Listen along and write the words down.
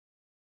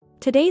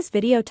Today's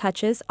video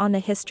touches on the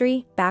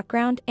history,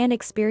 background, and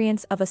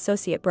experience of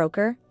associate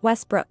broker,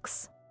 Wes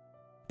Brooks.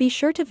 Be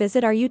sure to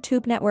visit our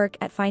YouTube network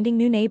at Finding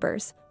New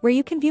Neighbors, where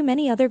you can view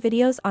many other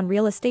videos on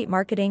real estate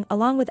marketing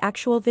along with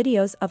actual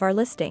videos of our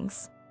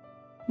listings.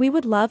 We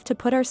would love to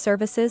put our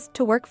services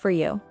to work for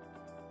you.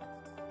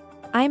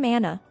 I'm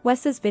Anna,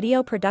 Wes's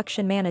video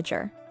production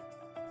manager.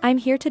 I'm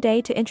here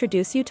today to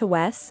introduce you to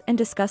Wes and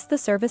discuss the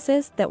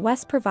services that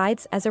Wes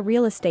provides as a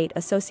real estate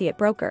associate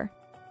broker.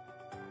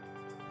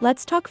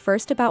 Let's talk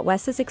first about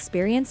Wes's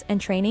experience and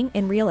training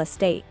in real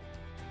estate.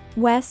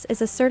 Wes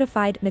is a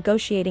certified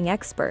negotiating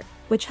expert,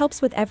 which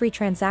helps with every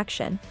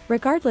transaction,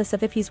 regardless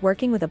of if he's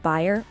working with a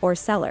buyer or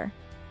seller.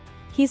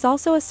 He's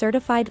also a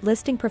certified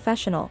listing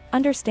professional,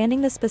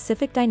 understanding the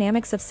specific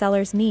dynamics of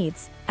sellers'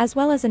 needs, as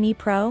well as an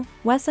e-pro.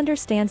 Wes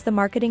understands the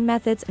marketing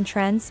methods and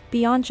trends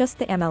beyond just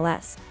the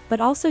MLS, but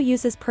also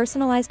uses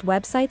personalized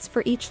websites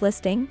for each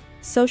listing,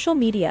 social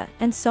media,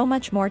 and so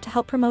much more to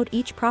help promote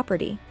each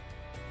property.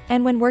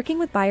 And when working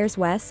with buyers,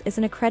 Wes is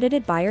an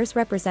accredited buyer's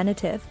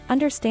representative,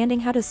 understanding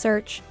how to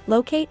search,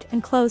 locate,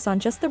 and close on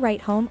just the right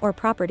home or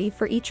property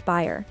for each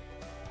buyer.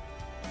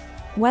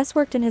 Wes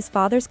worked in his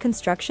father's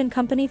construction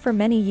company for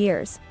many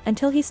years,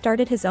 until he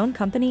started his own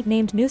company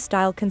named New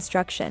Style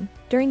Construction.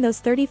 During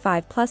those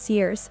 35+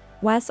 years,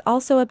 Wes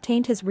also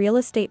obtained his real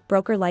estate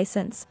broker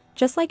license,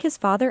 just like his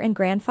father and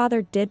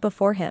grandfather did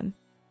before him.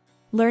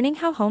 Learning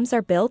how homes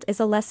are built is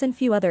a lesson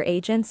few other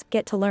agents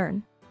get to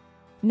learn.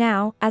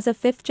 Now, as a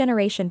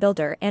fifth-generation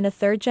builder and a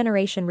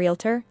third-generation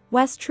realtor,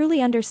 Wes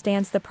truly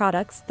understands the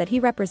products that he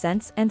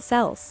represents and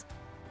sells.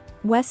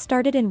 Wes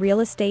started in real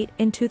estate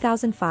in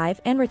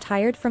 2005 and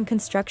retired from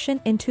construction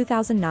in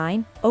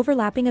 2009,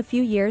 overlapping a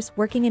few years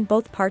working in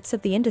both parts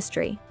of the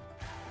industry.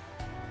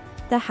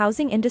 The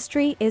housing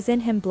industry is in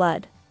his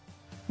blood.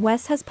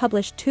 Wes has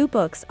published 2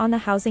 books on the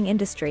housing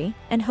industry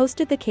and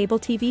hosted the cable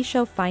TV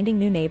show Finding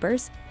New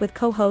Neighbors, with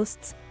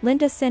co-hosts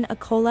Linda Sin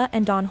Acola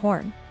and Don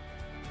Horn.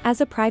 As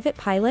a private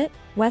pilot,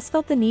 Wes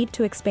felt the need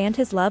to expand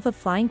his love of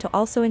flying to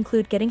also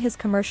include getting his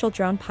commercial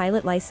drone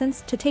pilot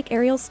license to take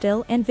aerial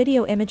still and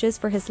video images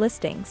for his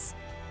listings.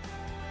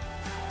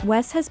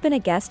 Wes has been a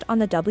guest on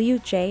the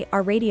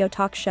WJR radio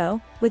talk show,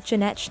 with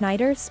Jeanette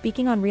Schneider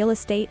speaking on real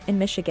estate in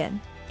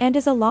Michigan, and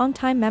is a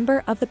longtime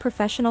member of the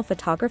Professional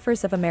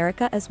Photographers of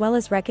America, as well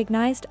as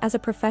recognized as a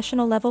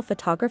professional-level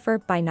photographer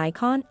by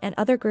Nikon and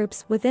other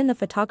groups within the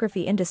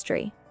photography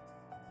industry.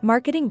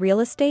 Marketing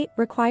real estate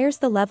requires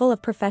the level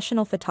of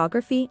professional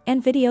photography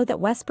and video that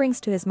Wes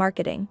brings to his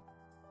marketing.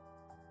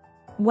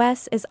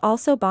 Wes is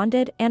also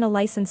bonded and a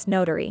licensed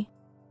notary.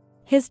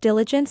 His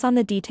diligence on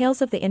the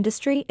details of the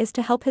industry is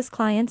to help his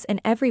clients in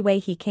every way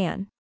he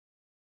can.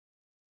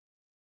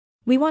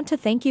 We want to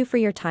thank you for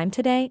your time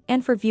today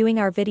and for viewing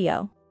our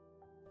video.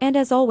 And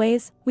as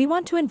always, we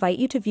want to invite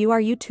you to view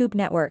our YouTube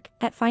network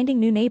at Finding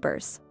New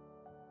Neighbors.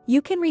 You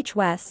can reach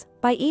Wes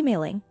by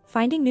emailing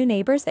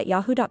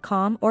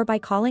findingnewneighbors@yahoo.com or by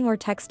calling or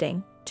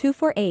texting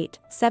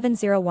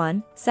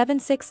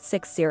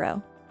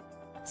 248-701-7660.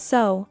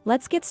 So,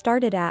 let's get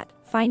started at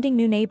Finding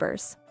New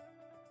Neighbors.